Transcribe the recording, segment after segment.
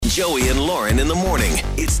Joey and Lauren in the morning.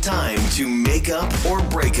 It's time to make up or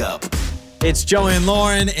break up. It's Joey and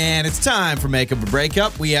Lauren, and it's time for Makeup or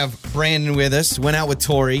Breakup. We have Brandon with us. Went out with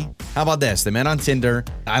Tori. How about this? They met on Tinder.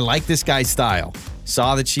 I like this guy's style.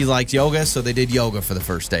 Saw that she liked yoga, so they did yoga for the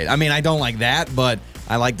first date. I mean, I don't like that, but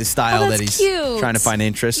I like the style that he's cute. trying to find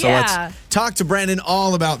interest. So let's talk to Brandon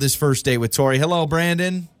all about this first date with Tori. Hello,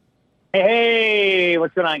 Brandon. Hey,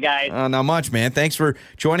 what's going on, guys? Not much, man. Thanks for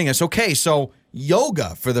joining us. Okay, so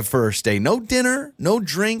yoga for the first date. No dinner, no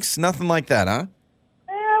drinks, nothing like that, huh?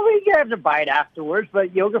 We grabbed a bite afterwards,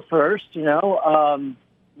 but yoga first, you know.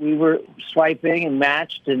 We were swiping and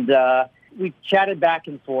matched, and we chatted back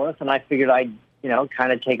and forth, and I figured I'd,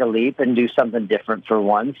 kind of take a leap and do something different for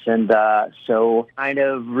once. And so kind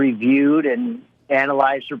of reviewed and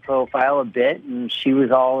analyzed her profile a bit, and she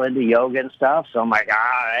was all into yoga and stuff. So I'm like, all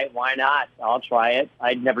right, why not? I'll try it.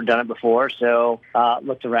 I'd never done it before, so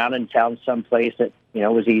looked around and found some place that,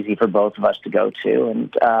 was easy for both of us to go to.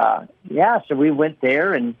 And, so we went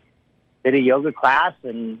there and did a yoga class,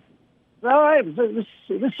 and it was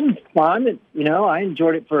some fun. And, I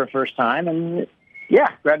enjoyed it for a first time, and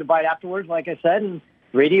grabbed a bite afterwards, like I said, and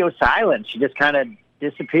radio silence. She just kind of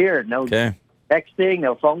disappeared. No texting,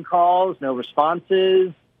 no phone calls, no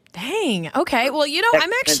responses. Dang. Okay. Well,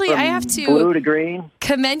 I have to blue to green.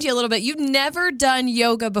 Commend you a little bit. You've never done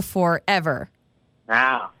yoga before, ever.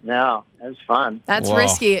 No, it was fun. That's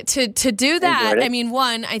risky. To do that, I mean,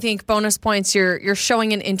 one, I think bonus points, you're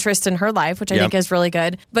showing an interest in her life, which I think is really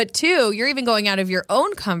good. But two, you're even going out of your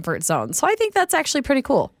own comfort zone. So I think that's actually pretty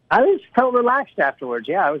cool. I just felt relaxed afterwards.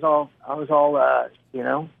 Yeah, I was all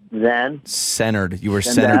zen. Centered. You were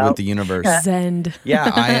centered with the universe. Zen. Yeah,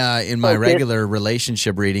 I in my regular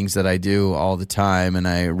relationship readings that I do all the time, and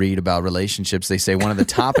I read about relationships, they say one of the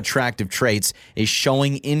top attractive traits is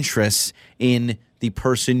showing interest in the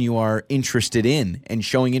person you are interested in and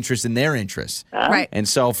showing interest in their interests. Right. And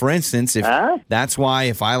so, for instance, that's why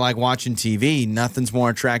if I like watching TV, nothing's more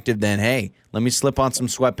attractive than, hey, let me slip on some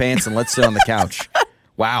sweatpants and let's sit on the couch.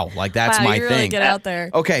 Wow, that's my you thing. Really get out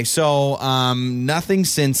there. Okay, so nothing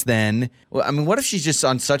since then. Well, I mean, what if she's just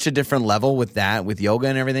on such a different level with that, with yoga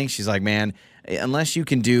and everything? She's like, man, unless you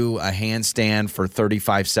can do a handstand for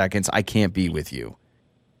 35 seconds, I can't be with you.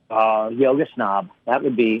 Yoga snob. That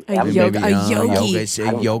would be a yogi.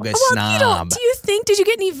 Yoga snob. Do you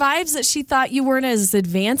get any vibes that she thought you weren't as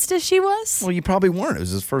advanced as she was? Well, you probably weren't. It was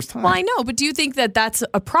his first time. Well, I know, but do you think that that's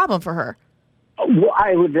a problem for her? Well,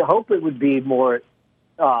 I would hope it would be more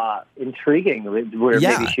intriguing, where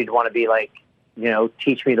maybe she'd want to be like,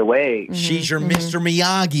 teach me the way. She's your Mr.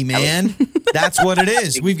 Miyagi, man. That's what it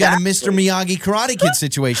is. Exactly. We've got a Mr. Miyagi Karate Kid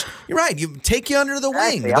situation. You're right. You take you under the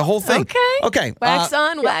wing, the whole thing. Okay. Wax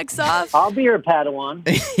on, wax off. I'll be your Padawan.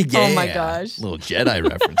 Oh, my gosh. Little Jedi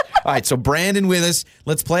reference. All right, so Brandon with us.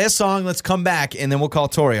 Let's play a song. Let's come back, and then we'll call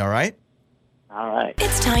Tori, all right? All right.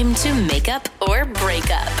 It's time to make up or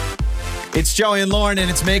break up. It's Joey and Lauren, and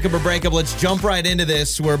it's Makeup or Breakup. Let's jump right into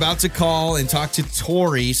this. We're about to call and talk to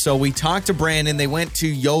Tori. So we talked to Brandon. They went to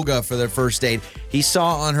yoga for their first date. He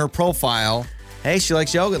saw on her profile, hey, she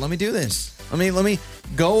likes yoga. Let me do this. Let me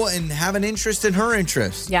go and have an interest in her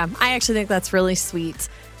interest. Yeah, I actually think that's really sweet.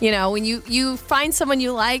 When you find someone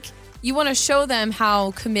you like, you want to show them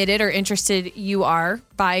how committed or interested you are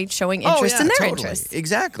by showing interest in their interests.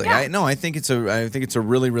 Exactly. Yeah. I think it's a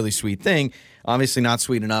really, really sweet thing. Obviously not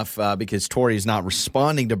sweet enough because Tori is not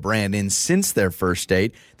responding to Brandon since their first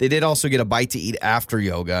date. They did also get a bite to eat after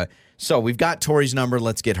yoga. So we've got Tori's number.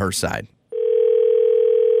 Let's get her side.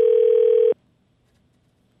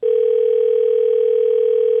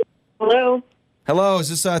 Hello. Hello, is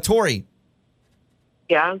this Tori?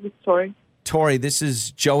 Yeah, this is Tori. Tori, this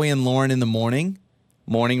is Joey and Lauren in the morning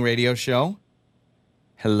radio show.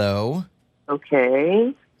 Hello.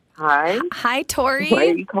 Okay. Hi. Hi, Tori. Why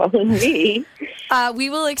are you calling me?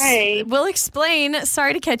 We'll explain.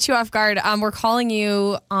 Sorry to catch you off guard. We're calling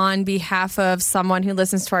you on behalf of someone who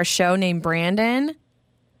listens to our show named Brandon.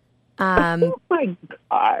 Oh my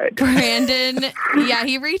God. Brandon,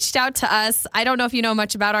 he reached out to us. I don't know if you know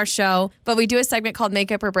much about our show, but we do a segment called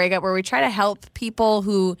Makeup or Breakup where we try to help people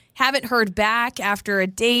who haven't heard back after a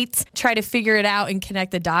date, try to figure it out and connect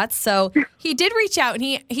the dots. So he did reach out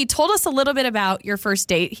and he told us a little bit about your first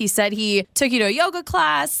date. He said he took you to a yoga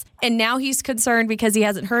class and now he's concerned because he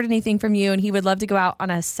hasn't heard anything from you and he would love to go out on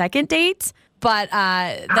a second date. But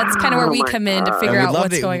that's kind of where we come in to figure out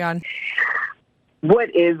what's going on.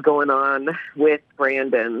 What is going on with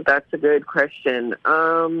Brandon? That's a good question.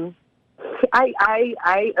 I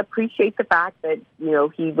appreciate the fact that,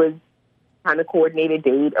 he was trying to coordinate a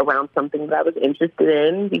date around something that I was interested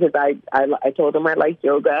in because I told him I liked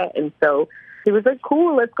yoga. And so he was like,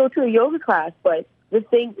 cool, let's go to a yoga class. But the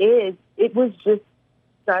thing is, it was just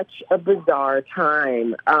such a bizarre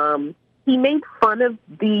time. He made fun of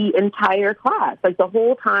the entire class. Like, the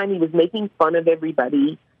whole time he was making fun of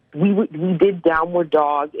everybody. We did downward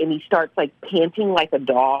dog, and he starts, like, panting like a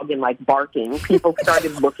dog and, like, barking. People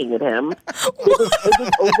started looking at him. It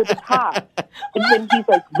was over the top. And then he's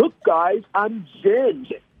like, look, guys, I'm Zen.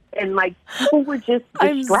 And, like, people were just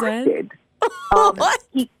distracted. What?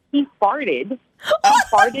 He farted. He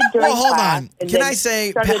farted during hold class. on. And Can then I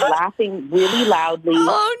say- started laughing really loudly.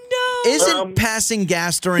 Oh, no. Isn't passing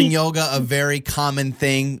gas during yoga a very common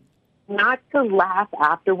thing? Not to laugh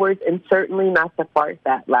afterwards, and certainly not to fart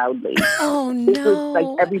that loudly. Oh, It was like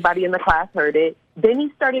no. everybody in the class heard it. Then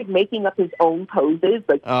he started making up his own poses,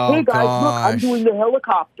 like, Oh, hey guys, look, I'm gosh. doing the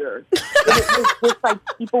helicopter. And it was just like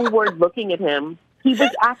people were looking at him. He was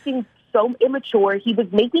acting so immature. He was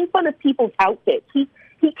making fun of people's outfits. He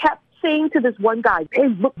kept saying to this one guy, hey,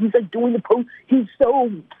 look, he's like doing the pose. He's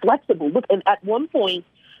so flexible. Look, and at one point,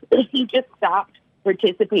 he just stopped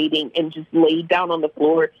participating and just laid down on the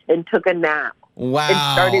floor and took a nap. Wow.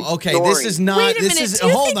 started Okay, snoring. this is not. Wait a this minute. is. Do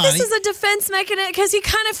you hold think on. this is a defense mechanism? Because he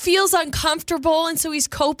kind of feels uncomfortable, and so he's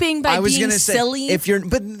coping by I was being gonna say, silly.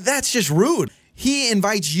 but that's just rude. He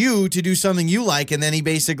invites you to do something you like, and then he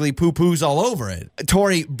basically poo-poos all over it.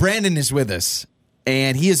 Tori, Brandon is with us,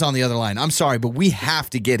 and he is on the other line. I'm sorry, but we have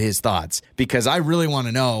to get his thoughts because I really want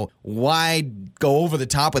to know why go over the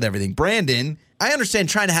top with everything. Brandon, I understand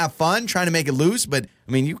trying to have fun, trying to make it loose, but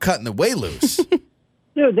I mean, you cutting the way loose.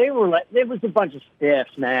 Dude, they were like, it was a bunch of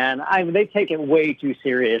stiffs, man. I mean, they take it way too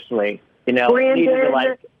seriously. You know, Brandon,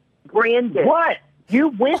 what? you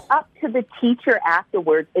went up to the teacher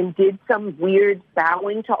afterwards and did some weird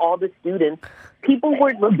bowing to all the students. People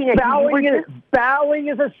were looking at you. Bowing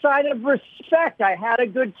is a sign of respect. I had a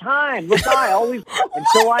good time. Look, I always, and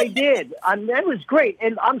so I did. That was great.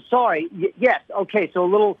 And I'm sorry. Yes, okay. So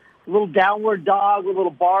a little downward dog, a little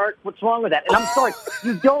bark. What's wrong with that? And I'm sorry.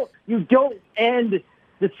 You don't end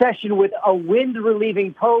the session with a wind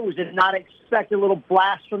relieving pose and not expect a little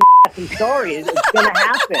blast from the ass. I'm sorry. It's going to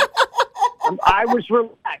happen. I was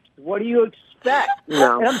relaxed. What do you expect?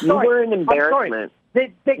 No, and I'm sorry. you were an embarrassment. The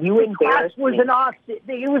You class was embarrassed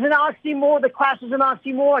it was an oxymoron. The class was an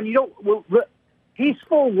oxymoron. You don't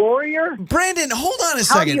peaceful warrior. Brandon, hold on a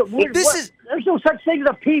How do second. you, there's no such thing as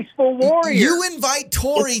a peaceful warrior. You invite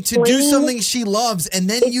Tori to do something she loves, and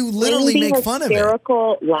then you literally make fun of it.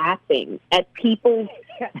 Hysterical laughing at people's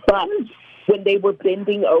butts when they were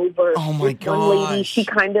bending over. Oh, my This one lady, gosh. she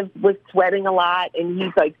kind of was sweating a lot, and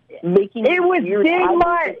he's like making. It was weird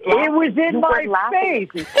eyes. it was in You my were laughing.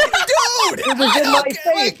 face. Dude, It was in my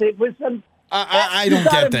face. It was some. I don't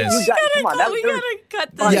get this. Come on, we gotta cut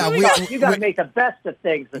this. Yeah, you got to make the best of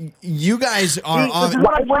things. You guys are This on. is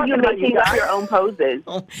Why I'm were you talking about, making you up guys. your own poses?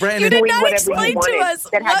 Oh, You Brandon, did Doing not whatever explain you wanted to us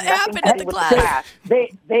that what had nothing happened to at do the with class.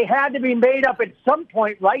 They had to be made up at some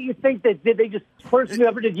point, right? You think that did they just first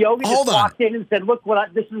whoever did yoga Hold just on. walked in and said, "Look,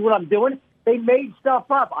 this is what I'm doing." They made stuff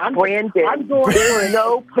up. I'm Brandon, going for there's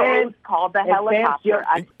no pose advanced- called the advanced helicopter.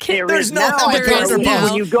 yoga. There There's is no now. helicopter pose.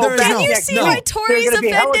 When you go There is back no. Can you next see No. why week, Tori's they're gonna be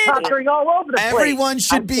offended? helicoptering all over the place. Everyone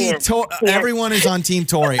should be. can't. Everyone is on Team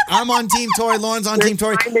Tori. I'm on Team Tori. Lauren's on You're Team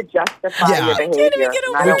Tori. trying to justify Yeah. your I can't behavior. even get a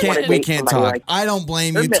and I word don't in. wanna We date can't somebody talk. like I don't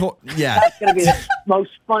blame you. Yeah. That's going to be the most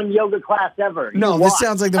fun yoga class ever. No, You this watch.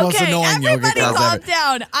 sounds like the most Okay, annoying yoga everybody class calm ever.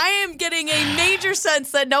 down. I am getting a major sense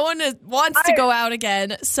that no one wants to go out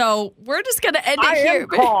again, so we're just going to end it I here. am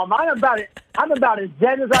calm. I'm about as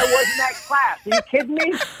zen as I was in that class. Are you kidding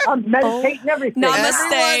me? I'm meditating everything.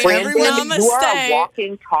 Namaste. Brandon, Everyone- you are a Namaste.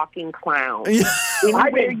 walking, talking clown. Yeah.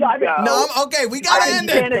 Anywhere you go, No, okay, we gotta end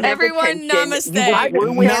it. Everyone, namaste.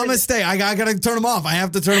 Namaste. I gotta turn them off. I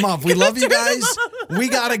have to turn them off. We love you guys. We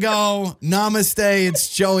gotta go. Namaste. It's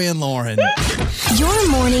Joey and Lauren. Your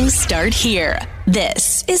mornings start here.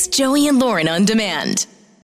 This is Joey and Lauren on Demand.